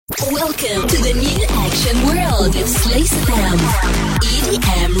Welcome to the new action world of Slice FM.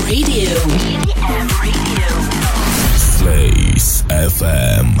 EDM Radio. EDM Radio. Slice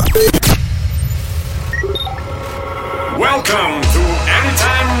FM. Welcome to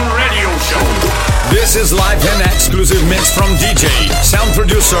Anytime Radio Show. This is live and exclusive mix from DJ, sound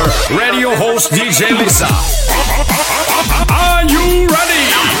producer, radio host DJ Lisa. Are you ready?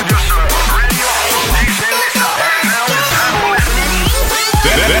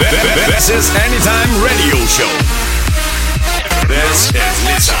 This is Anytime Radio Show. This is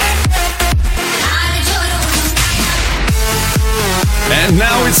Lisa. And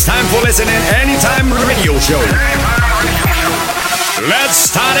now it's time for listening Anytime Radio Show. Let's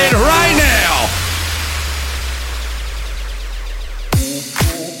start it right now.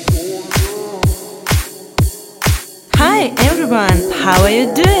 Hi everyone, how are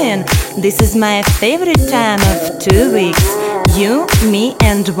you doing? This is my favorite time of 2 weeks. You, me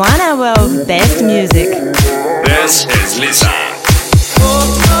and 1 hour of best music. This is Lisa. Oh,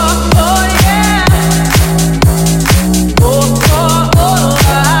 oh, oh, yeah. Oh, oh, oh, I.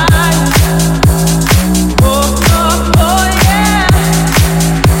 Oh, oh, oh, yeah.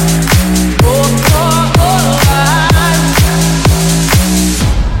 Oh, oh, oh, I.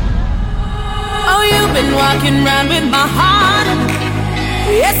 Oh, you've been walking around with my heart.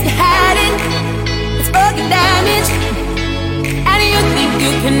 Yes, you had it. It's broken damage. And you think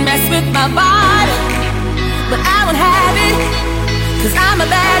you can mess with my body, but I won't have it, 'cause I'm a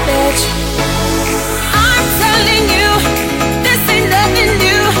bad bitch. I'm telling you, this ain't nothing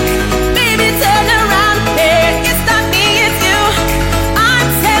new. Baby, turn around, hey, it's not me, it's you. I'm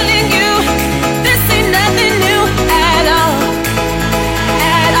telling you, this ain't nothing new at all,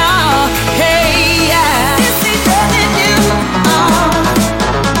 at all. Hey, yeah, this ain't nothing new, oh.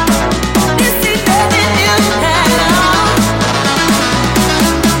 This ain't nothing new at all.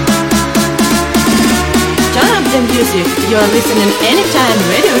 Turn up the music. You're listening Anytime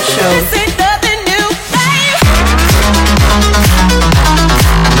Radio Show. This ain't nothing new,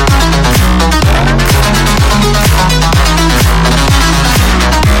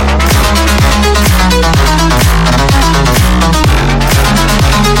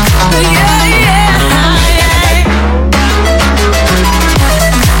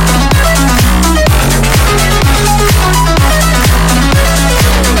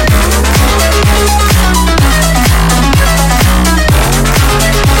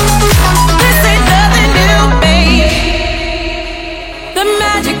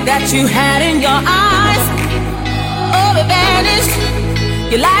 you had in your eyes, oh, it vanished.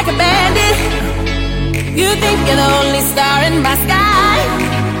 You're like a bandit. You think you're the only star in my sky.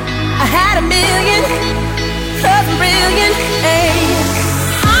 I had a million, love brilliant. Hey,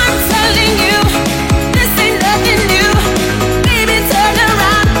 I'm telling you, this ain't nothing new. Baby, turn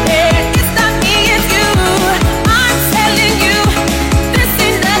around. Hey, it's not me, it's you. I'm telling you, this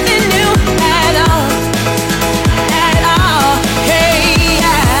ain't nothing new at all, at all. Hey.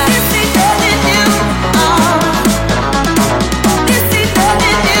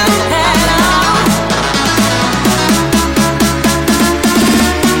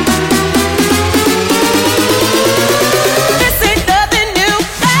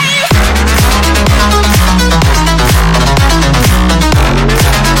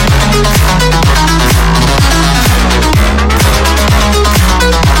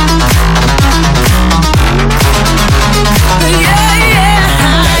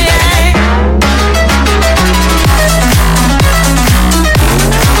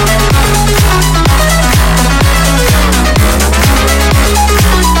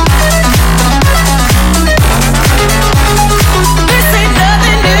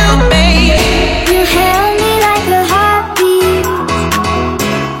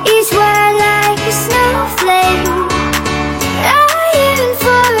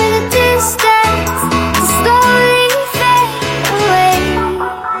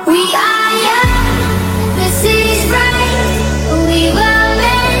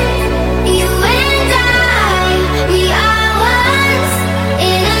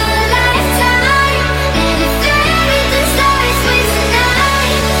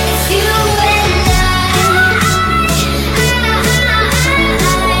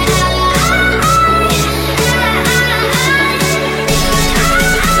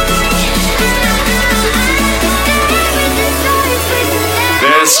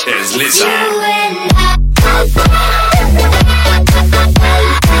 This is Lisa.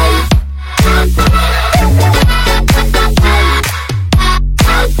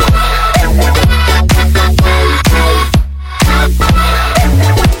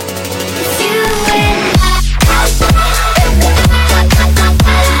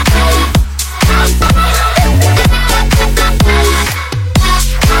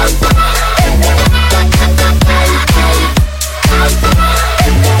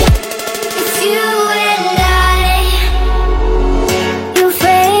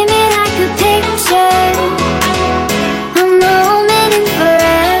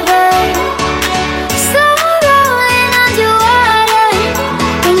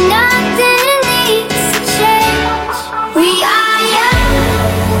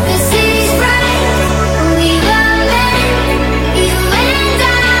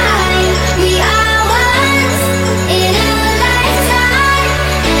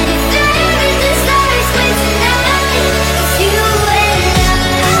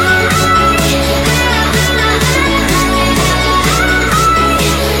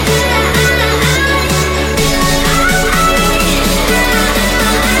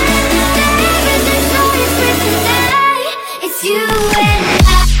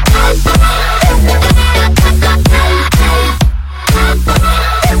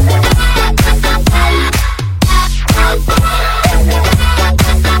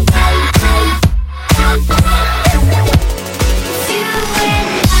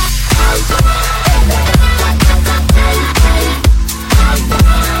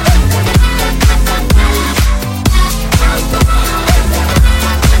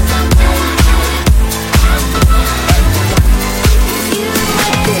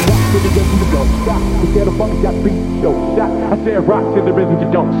 don't stop. Cause get a funk, got beat, yo, shot. I said rock to the rhythm, you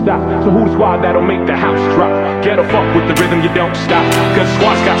don't stop. So who the squad that'll make the house drop? Get a fuck with the rhythm, you don't stop. Cause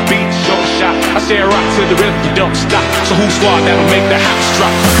squad's got beat, yo, shot. I said rock to the rhythm, you don't stop. So who the squad that'll make the house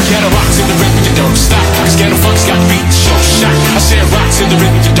drop? Get a rock to the rhythm, you don't stop. Cause get a funk's got beat, yo, shot. I said rock to the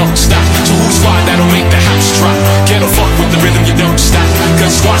rhythm, you don't stop. So who the squad that'll make the house drop? Get a fuck with the rhythm, you don't stop.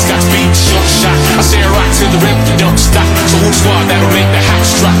 Cause squad's got beat, yo, shot. I said rock to the rhythm, you don't stop. So who the squad that'll make the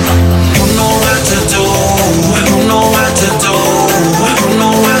house drop? You know what to do. You know what to do. You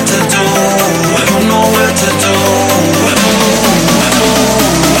know what to do. You know what to do.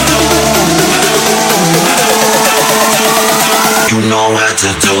 You know what to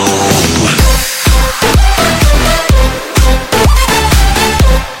do.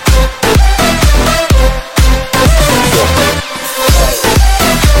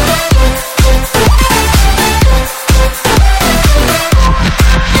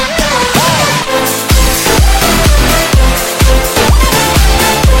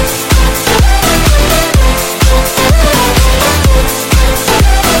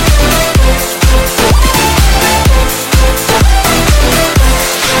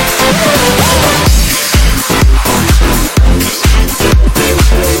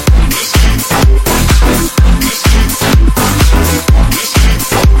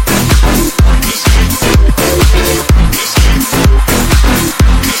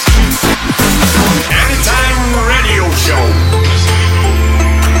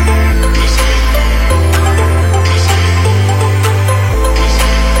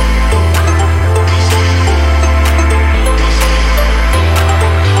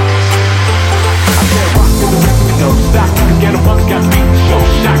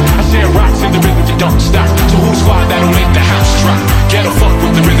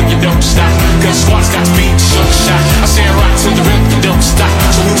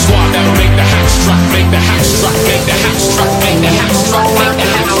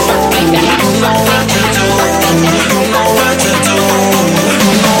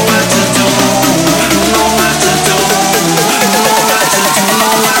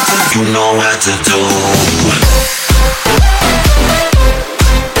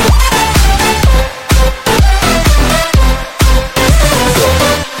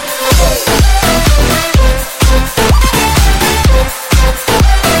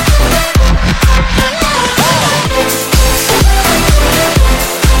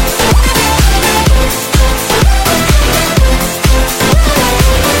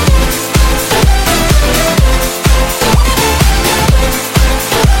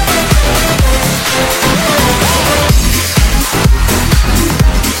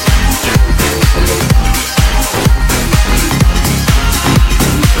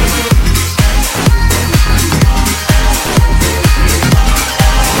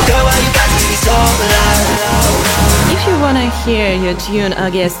 Hear your tune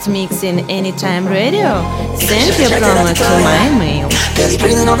or guest mix in Anytime Radio? Send your promo to my email. Barely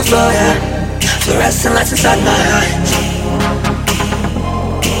breathing on the floor, yeah. Fluorescent lights inside my eyes.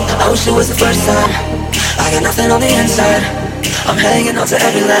 I wish it was the first time. I got nothing on the inside. I'm hanging on to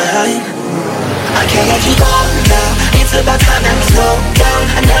every line. I can't let you go now. It's about time that we slow down.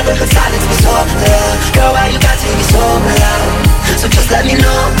 I never heard silence be so loud. Girl, why you got to be so loud? So just let me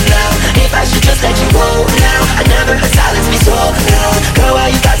know now if I should just let you go now. I never heard silence be so loud. Girl, why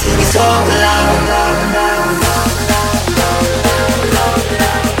you got to be so loud?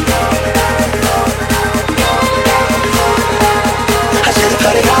 I should've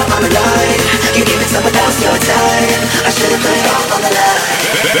put it all on the line. You gave it someone else your time. I should've put it all on the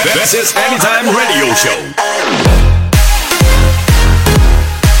line. This is Anytime Radio Show.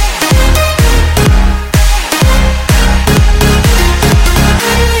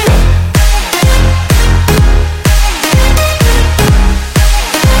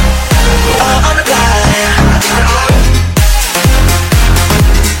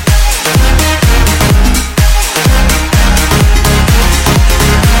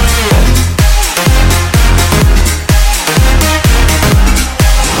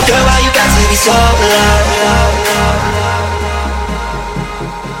 So loud.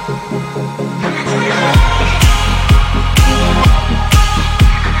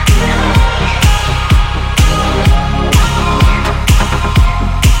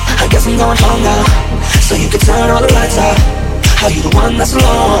 I guess I'm going home now, so you can turn all the lights out. How you the one that's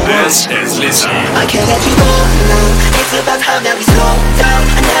alone? This is Lisa. I can't let you go now. It's about time that we slow down.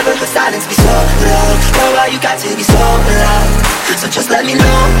 I never heard silence be so loud. Girl, why you got to be so loud? So just let me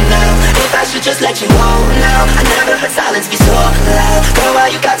know now if I should just let you go now. I never heard silence be so loud. Girl, why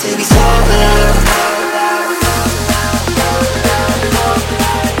you got to be so loud?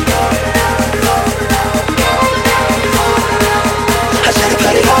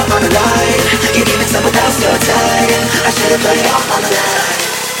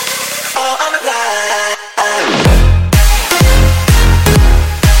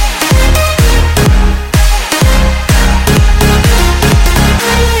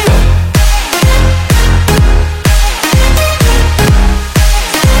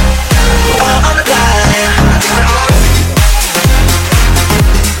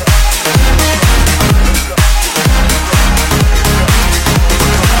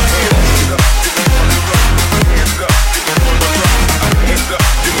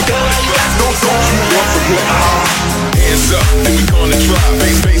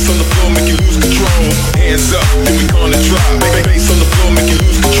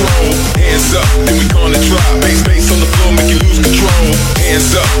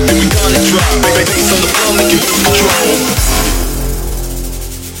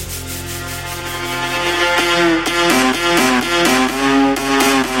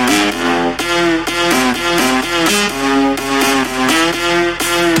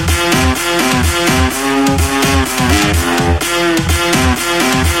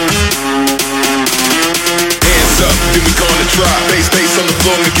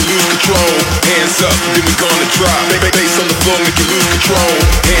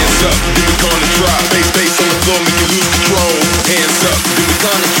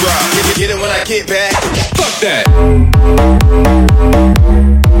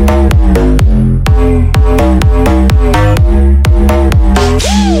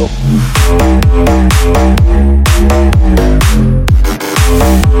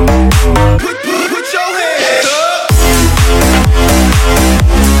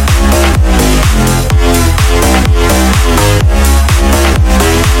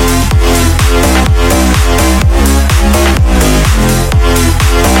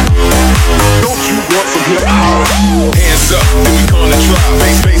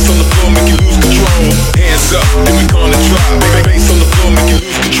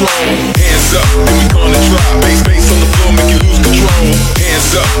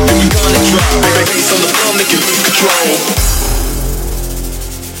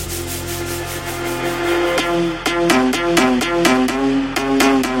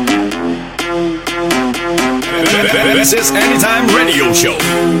 This is Anytime Radio Show.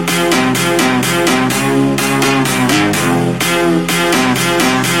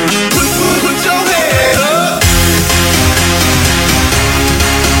 Put your head up.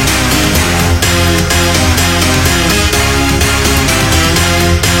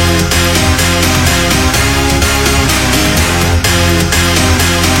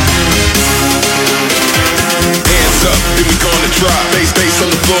 Hands up, then we gonna drop. Bass on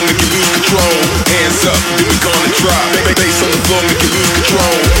the floor, make you lose control. Hands up, then we gonna drop. Bass on the floor, make you lose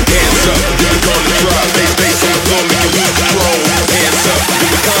control. Hands up, then we gonna drop. Bass on the floor, make you lose control. Hands up, then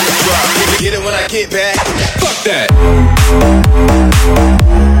we gonna drop. Get it when I get back. Fuck that.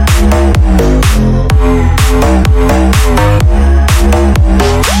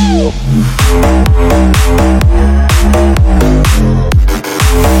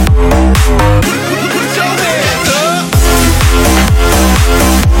 Put your hands up.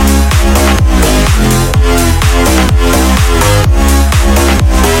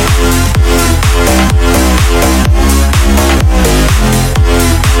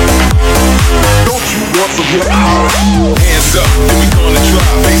 Hands up, then we gonna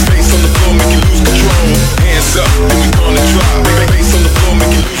drop. Bass on the floor, make you lose control. Hands up, then we gonna drop. Bass on the floor,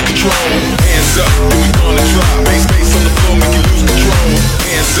 make you lose control. Hands up, then we gonna drop. Bass on the floor, make you lose control.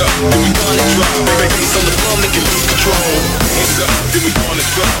 Hands up, then we gonna drop. Bass on the floor, make you lose control. Hands up, then we gonna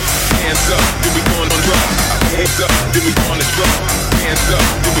drop. Hands up, then we gonna drop. Hands up, then we gonna drop. Hands up,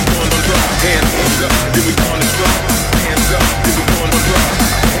 then we gonna drop. Hands up, then we gonna drop. Hands up, then we gonna drop.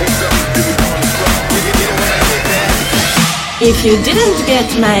 Hands up, then we gonna drop. If you didn't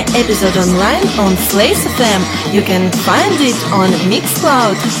get my episode online on Slice FM, you can find it on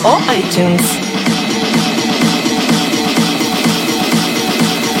Mixcloud or iTunes.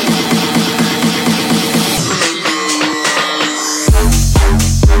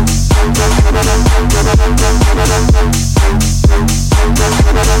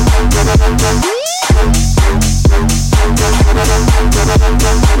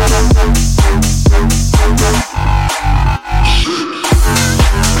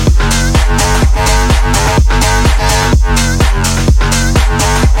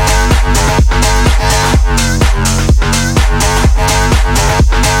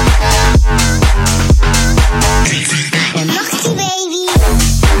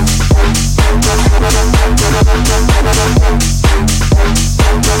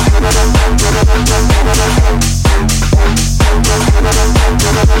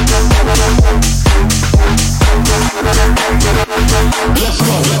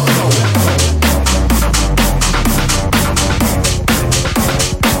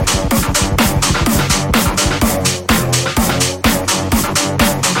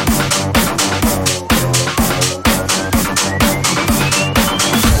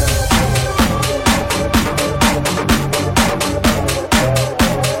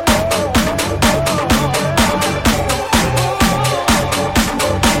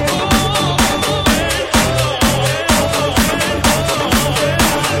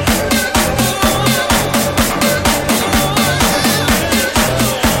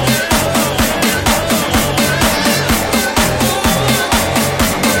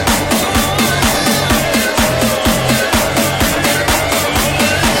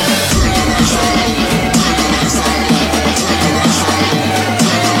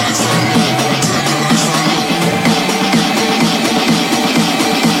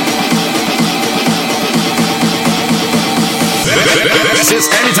 This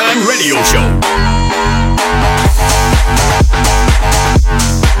is Anytime Radio Show.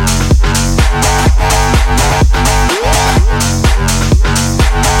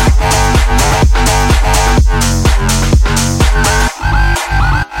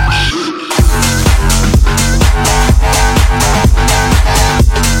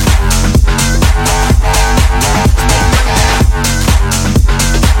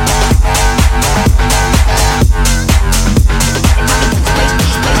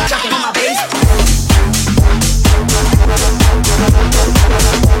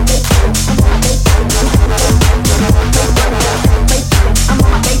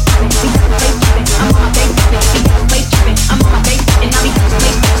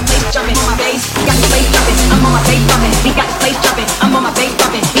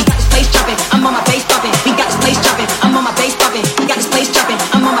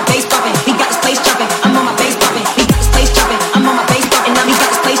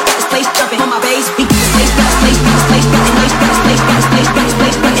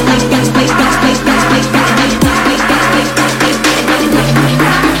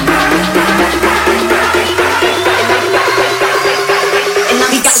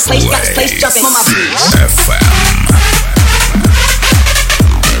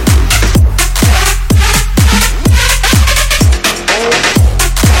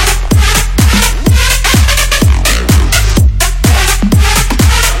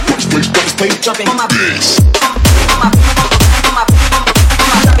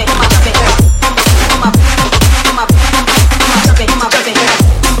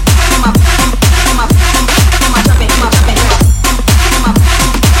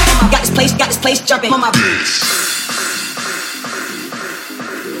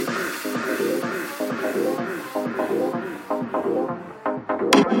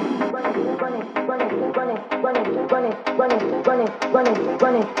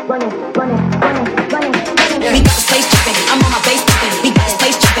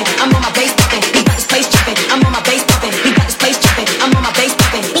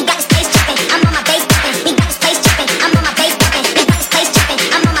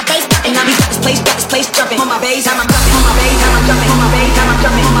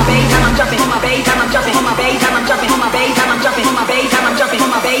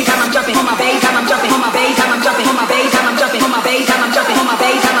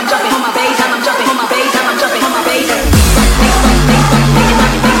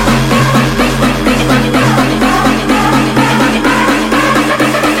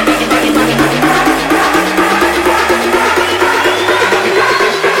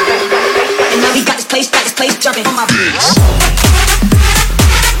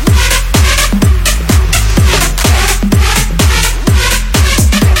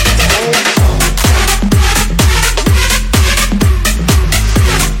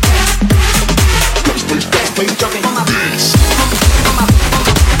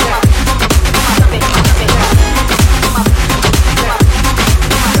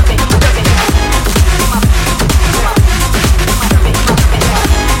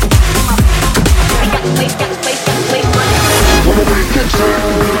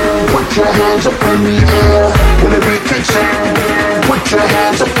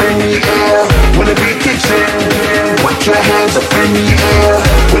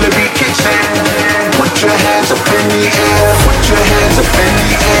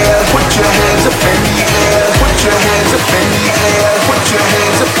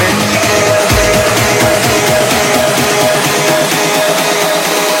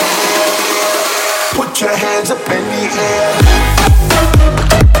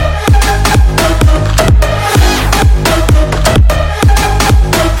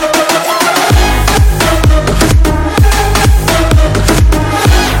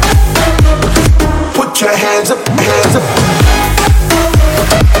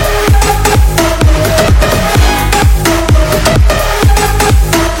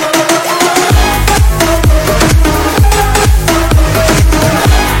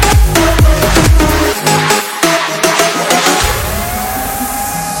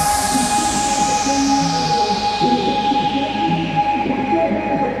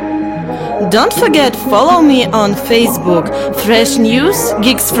 Don't forget, follow me on Facebook. Fresh news,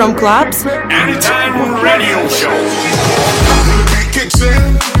 gigs from clubs. Anytime Radio Show. When the beat kicks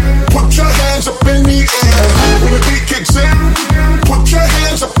in, put your hands up in the air. When the beat kicks in, put your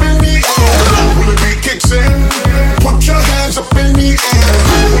hands up in the air. When the beat kicks in, put your hands up in the air.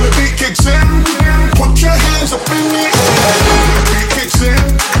 When the beat kicks in, put your hands up in the air. When the beat kicks in,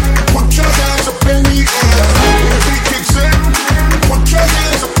 put your hands up in the air. When the beat kicks in, put your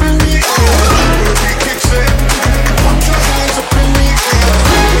hands up in the air. When the beat kicks in, put your hands up in the air.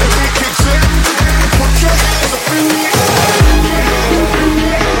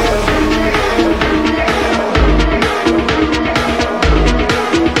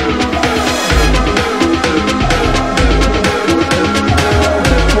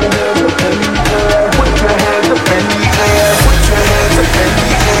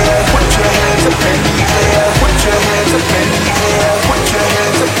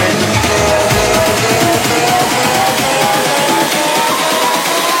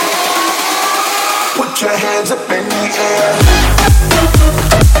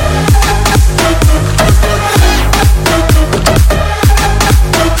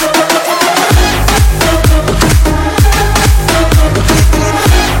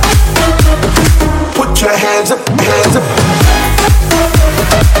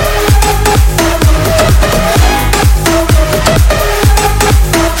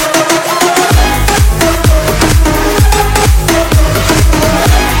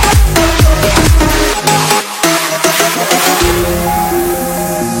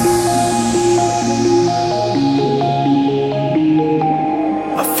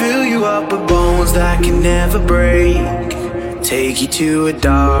 never break. Take you to a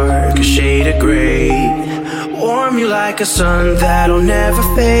darker shade of gray. Warm you like a sun that'll never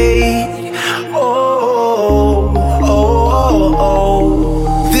fade. Oh, oh, oh,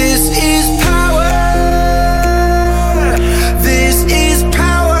 oh. This is power. This is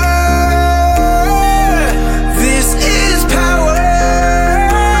power. This is power.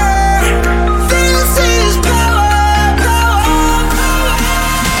 This is power, power, power.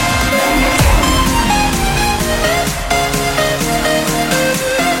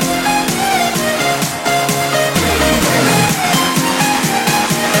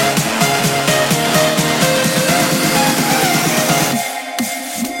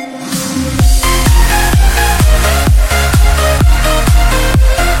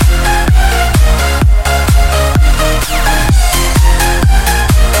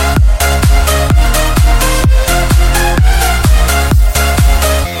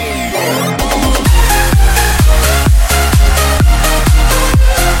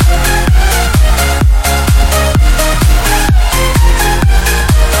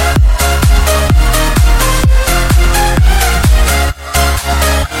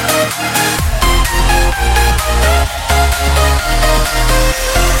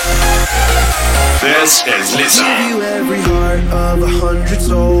 This is Lisa. Give you every heart of 100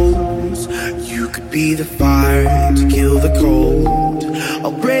 souls. You could be the fire to kill the cold.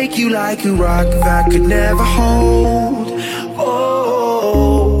 I'll break you like a rock that could never hold.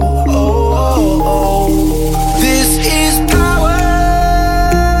 Oh, oh, oh, oh. This is power.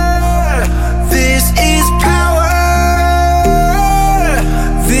 This is power.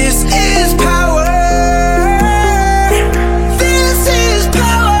 This is power. This is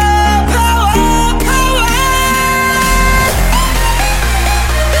power, power, power.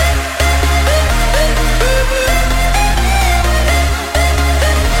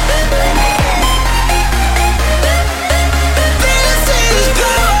 This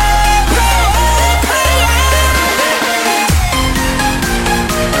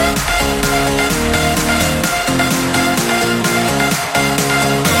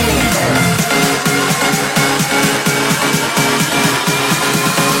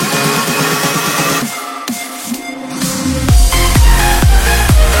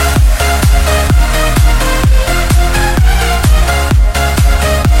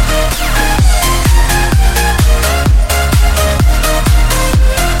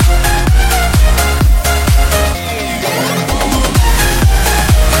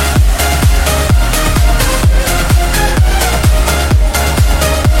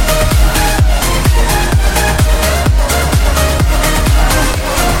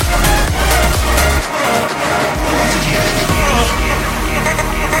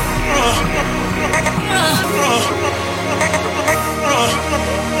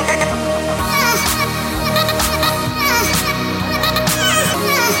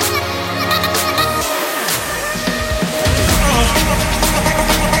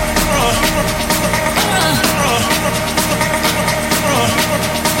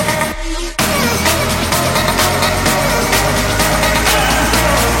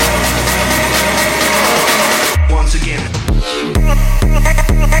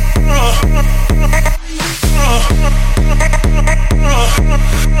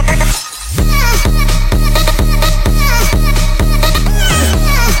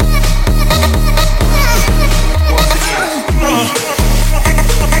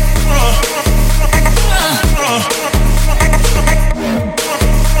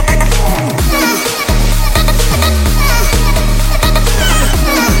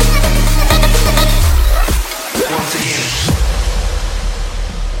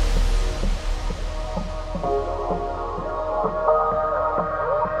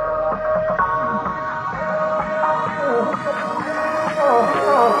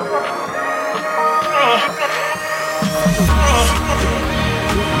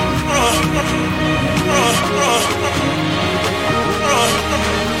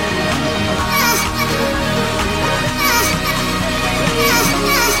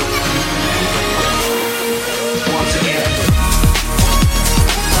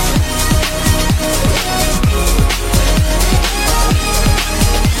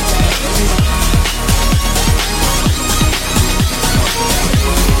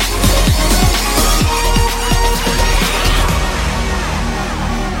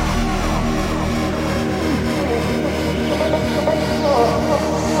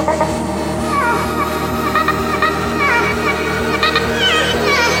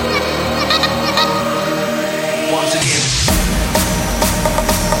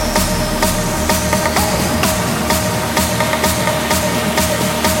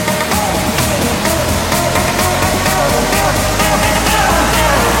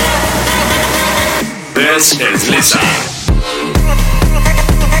This is Lisa.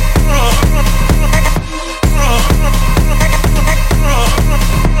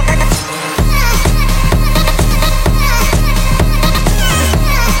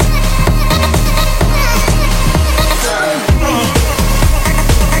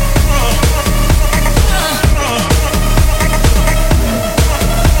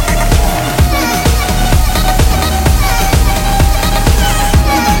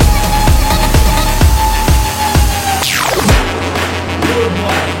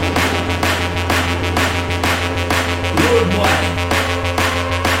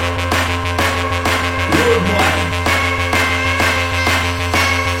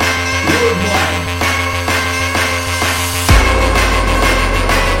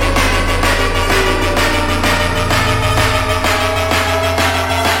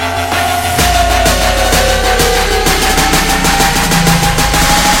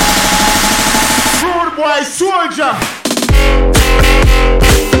 Soldier.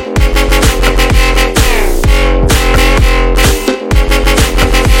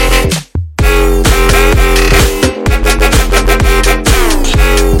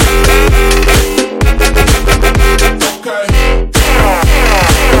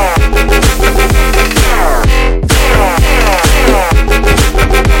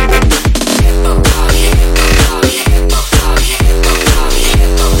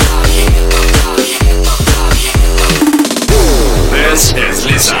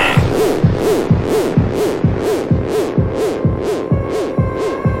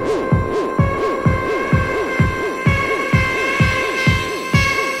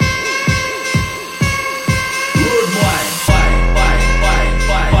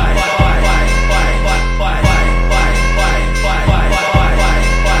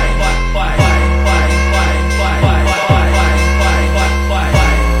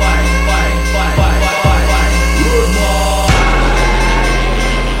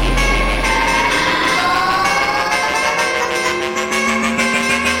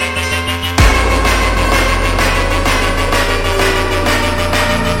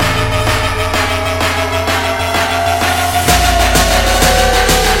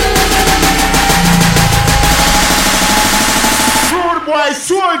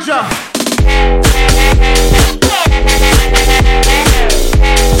 Soldier.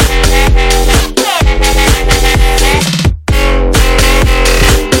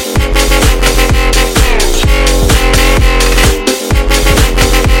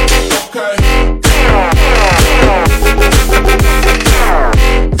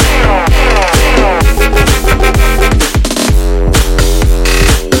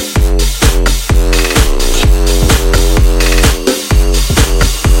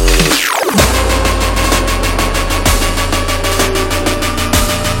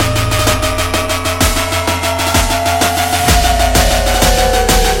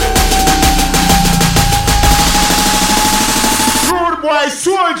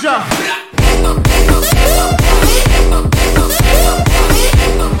 Soldier.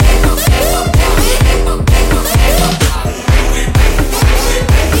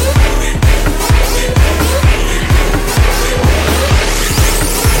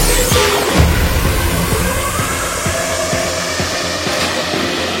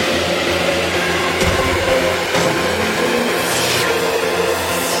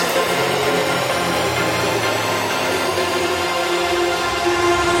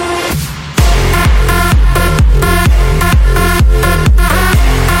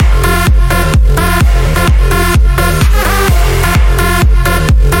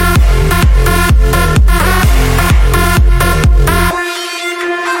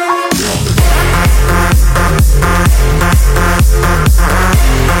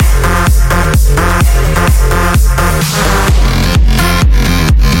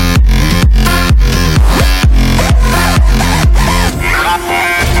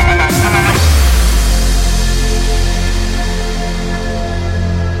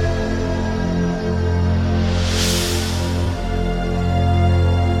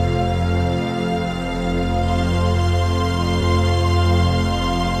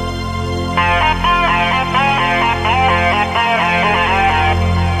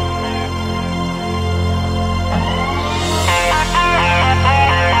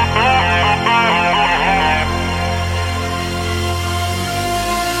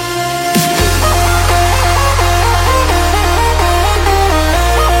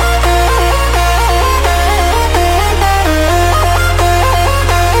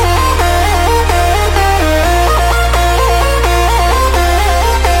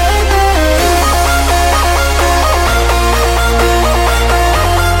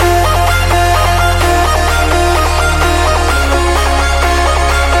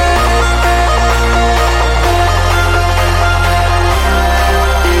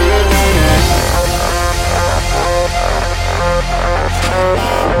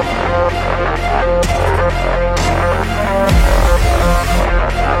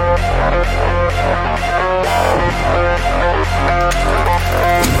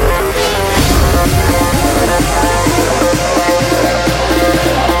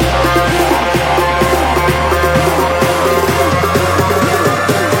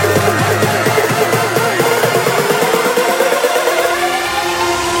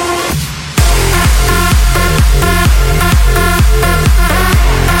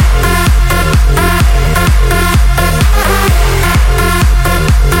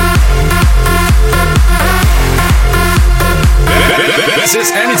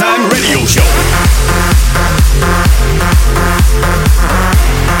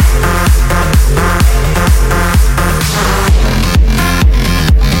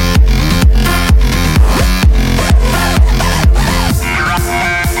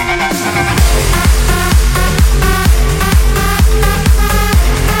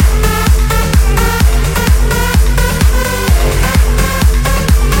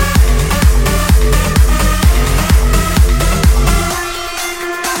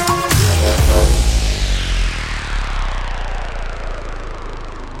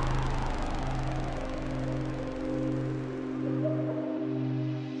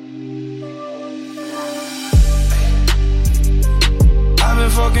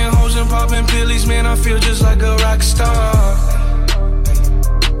 and popping pillies, man, I feel just like a rock star.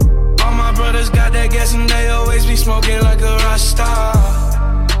 All my brothers got that gas and they always be smoking like a rock star.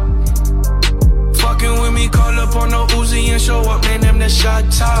 Fucking with me, call up on no Uzi and show up, man, them the shot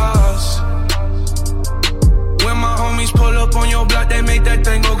toss. When my homies pull up on your block, they make that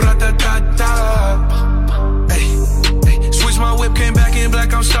thing go grata-ta-ta. Hey, hey, switch my whip, came back in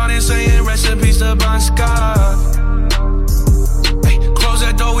black, I'm starting saying recipes to Bon Scott. Hey, close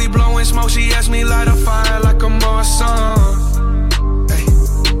that door, we blowing smoke, she asked me light a fire like a Marsan. Hey,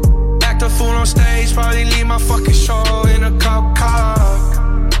 act a fool on stage, probably leave my fucking show in a cop car.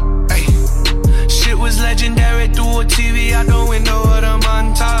 Hey, shit was legendary, through a TV out the window of the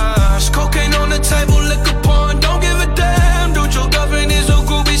montage. Cocaine on the table, liquor porn, don't give a damn. Dude, your girlfriend is a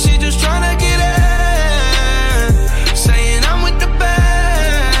groupie, she just tryna get in. Saying I'm with the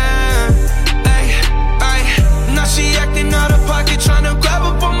band. Ay, ay, now she acting out of pocket, tryna grab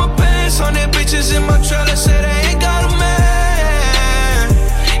up on my pants. 100 bitches in my trailer, say they ain't got a man.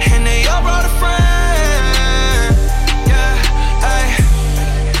 And they all brought a friend. Yeah, ay.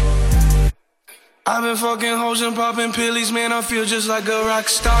 I've been fucking hoes and popping pillies, man, I feel just like a rock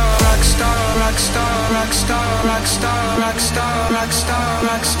star. Rock star, rock star, rock star, rock star, rock star, rock star, rock star,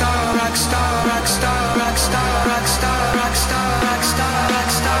 rock star, rock star, rock star, rock star, rock star, rock star, rock star, rock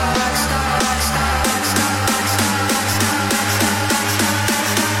star, rock star, rock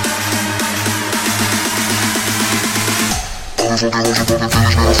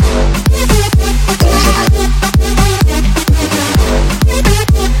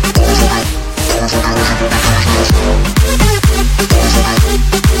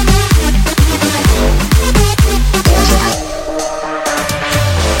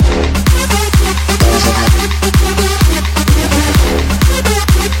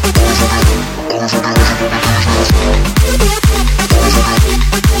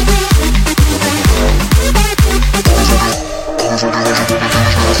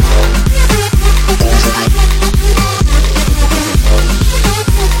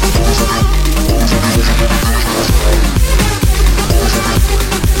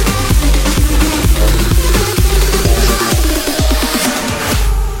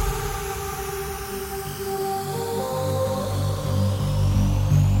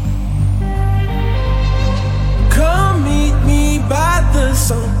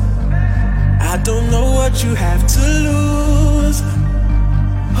You have to lose.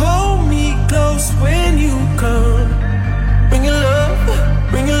 Hold me close when you come. Bring your love,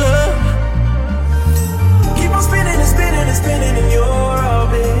 bring your love. Keep on spinning and spinning and spinning in your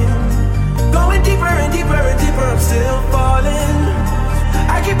orbit. Going deeper and deeper and deeper, I'm still falling.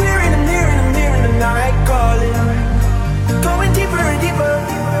 I keep hearing and hearing and hearing the night calling. Going deeper and deeper.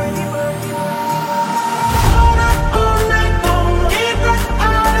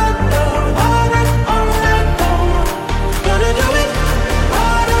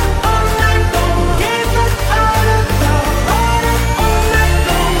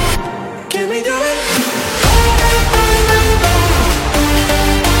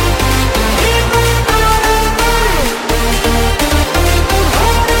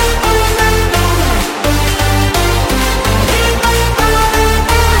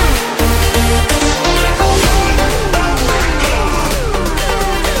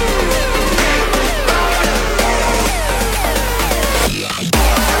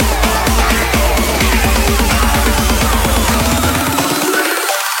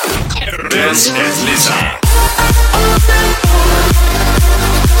 This is Lisa.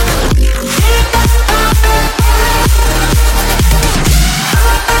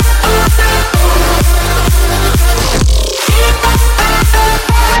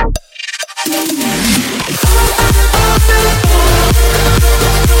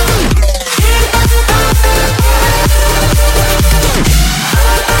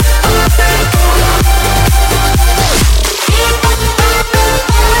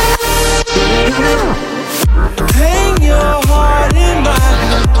 Hang your heart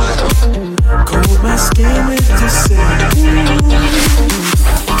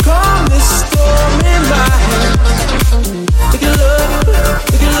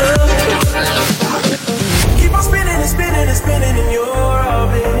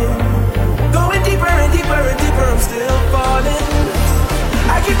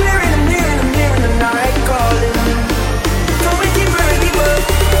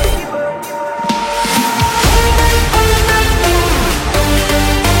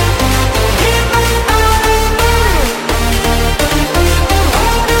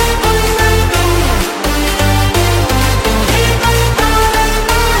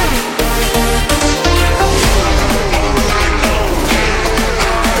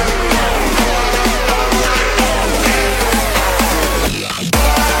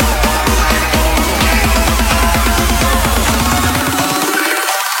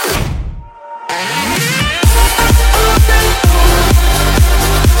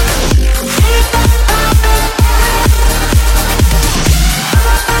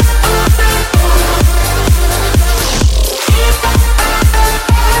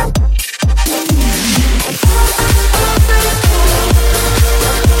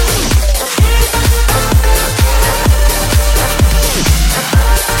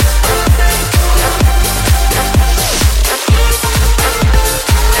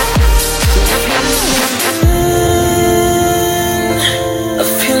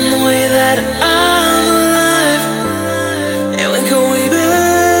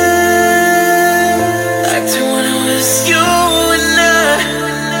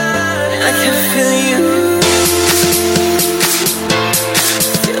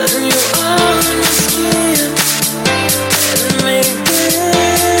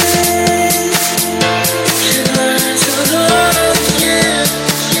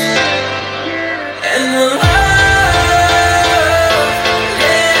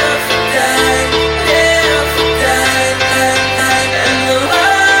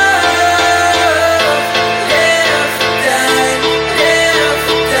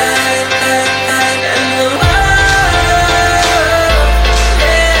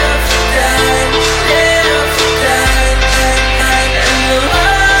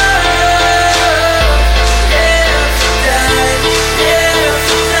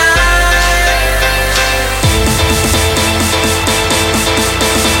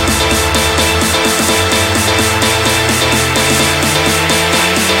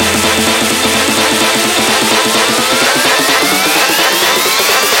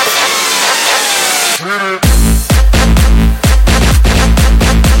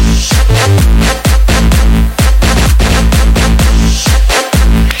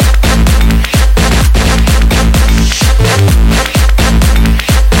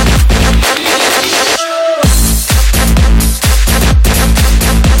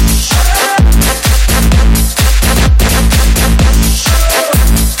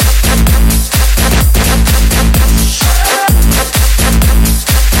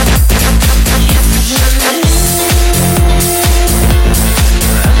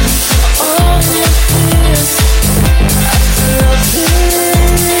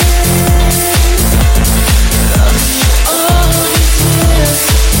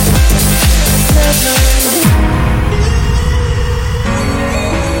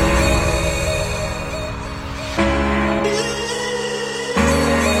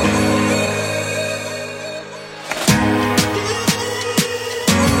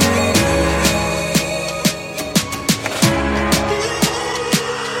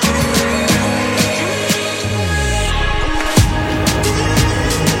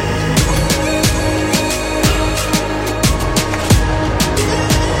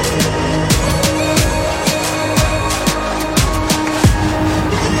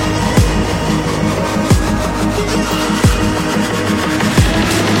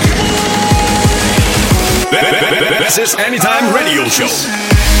This is Anytime Radio Show.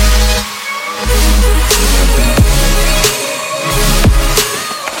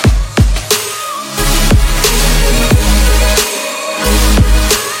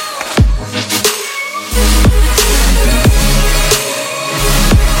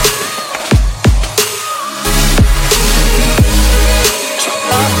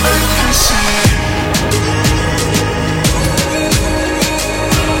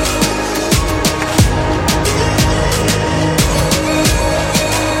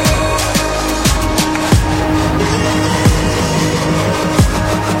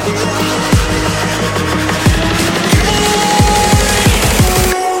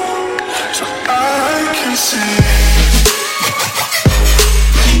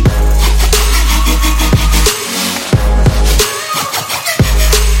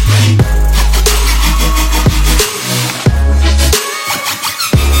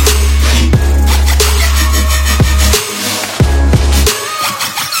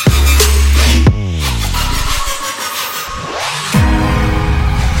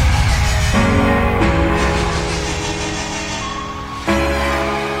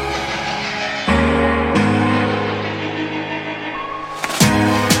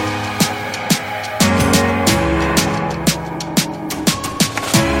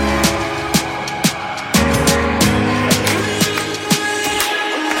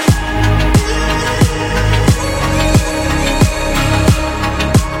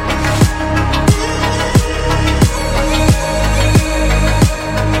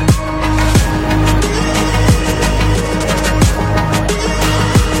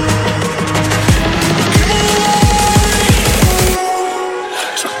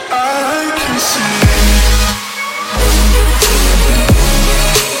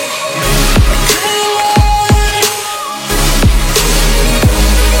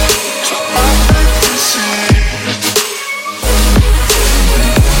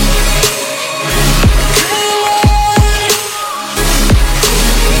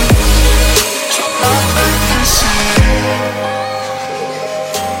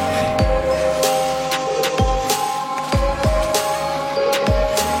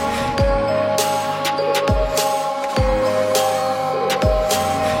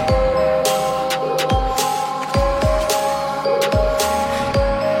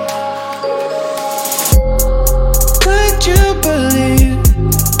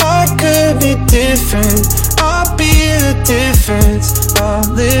 I'll be the difference. I'll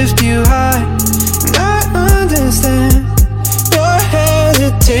lift you high. And I understand your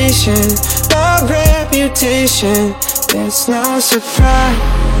hesitation, my reputation. It's no surprise.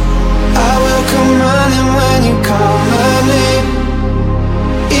 I will come running when you call my name.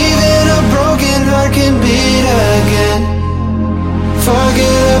 Even a broken heart can beat again.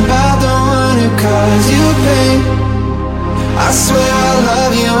 Forget about the one who caused you pain. I swear I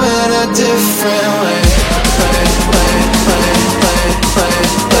love you in a different way.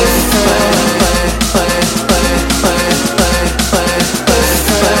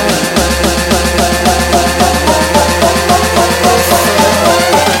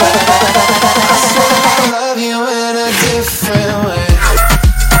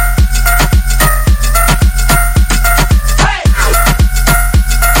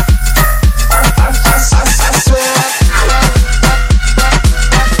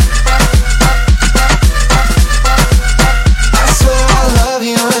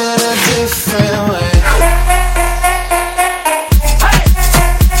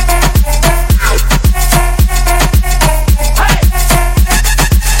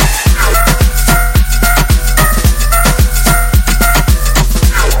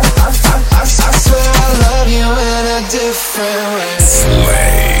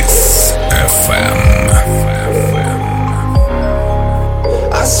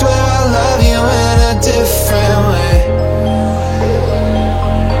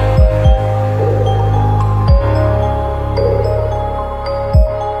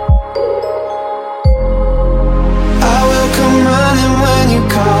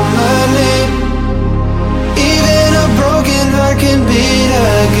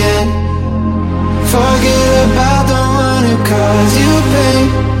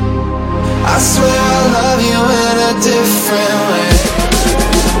 I swear I love you in a different way.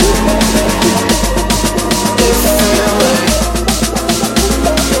 Different way.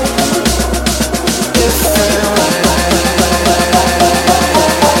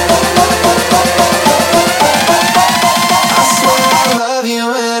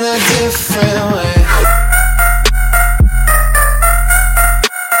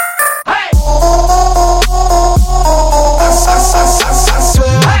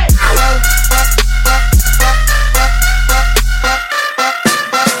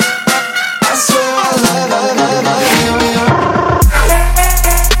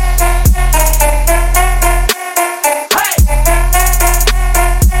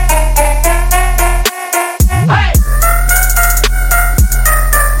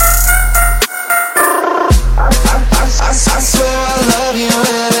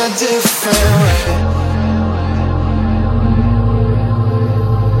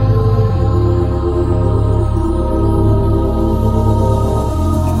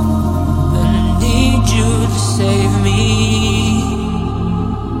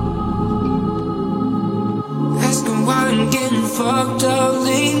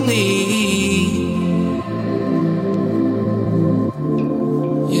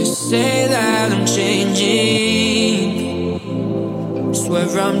 say that I'm changing. Swear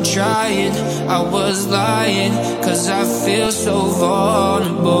I'm trying, I was lying, 'cause I feel so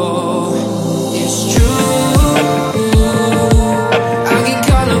vulnerable. It's true, I get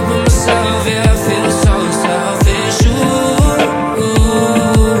caught up with myself, yeah, I feel so selfish. Ooh,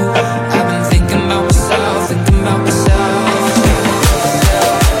 I've been thinking about myself, thinking about myself.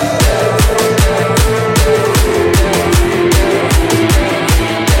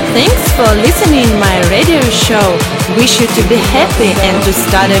 Thanks for listening my radio show. Wish you to be happy and to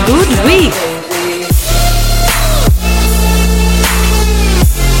start a good week.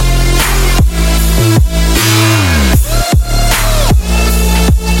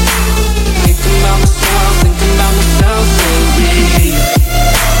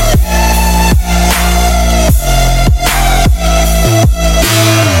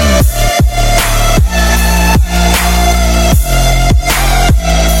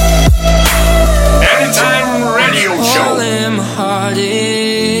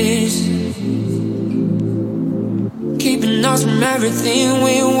 Everything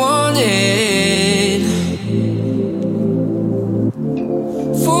we wanted.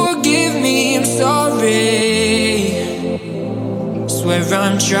 Forgive me, I'm sorry. Swear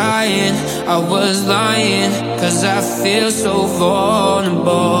I'm trying, I was lying, 'cause I feel so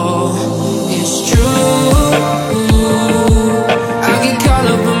vulnerable. It's true, I get caught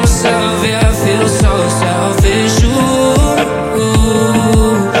up with myself, yeah, I feel so selfish. Ooh,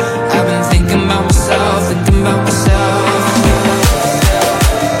 I've been thinking about myself, thinking about myself.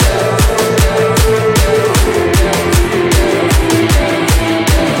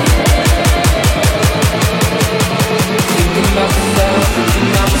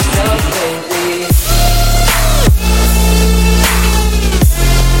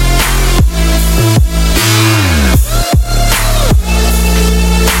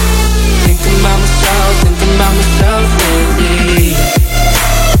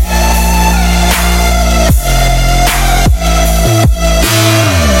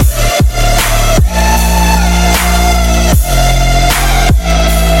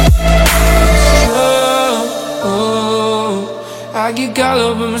 I get caught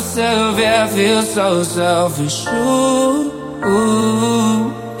up with myself, yeah, I feel so selfish. Ooh,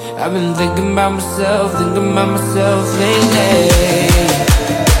 I've been thinking about myself lately.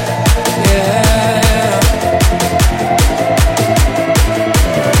 Yeah.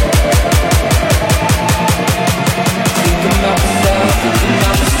 Thinking about myself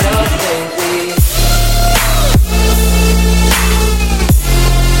lately.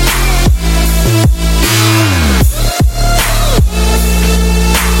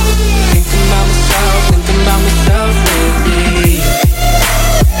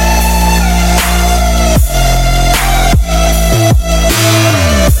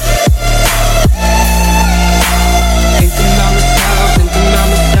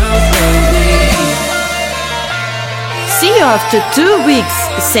 After 2 weeks,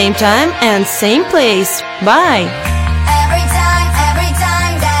 same time and same place. Bye. Every time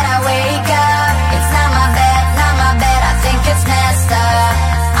that I wake up, it's not my bed, I think it's messed up.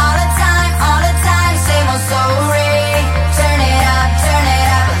 All the time, same old story. Turn it up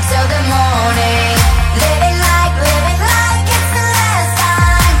until the morning. Living like it's the last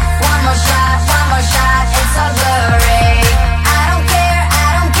time. One more shot, it's all blurry. I don't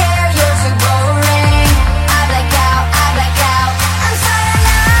care, you're too boring. I black out, I'm sorry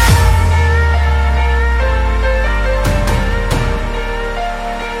now.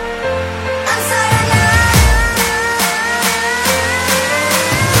 I'm sorry now.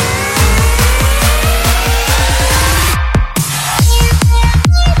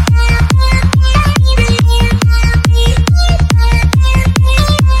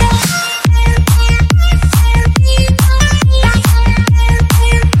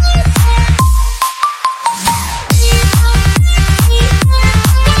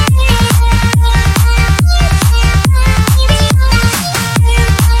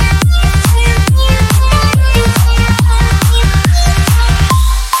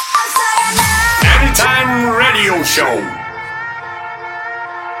 Anytime Radio Show.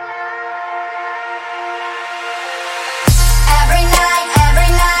 Every night,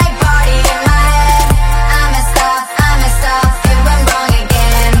 party in my head. I messed up, it went wrong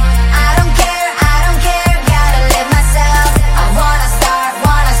again. I don't care, gotta live myself. I wanna start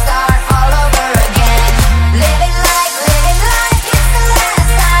all over again. Living like it's the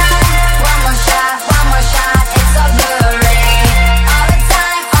last time. One more shot, it's all blurry. All the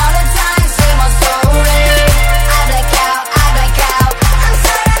time, same old story. I black out,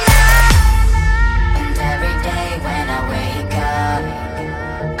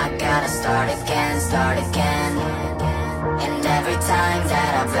 start again. And every time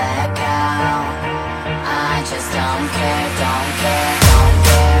that I black out, I just don't care.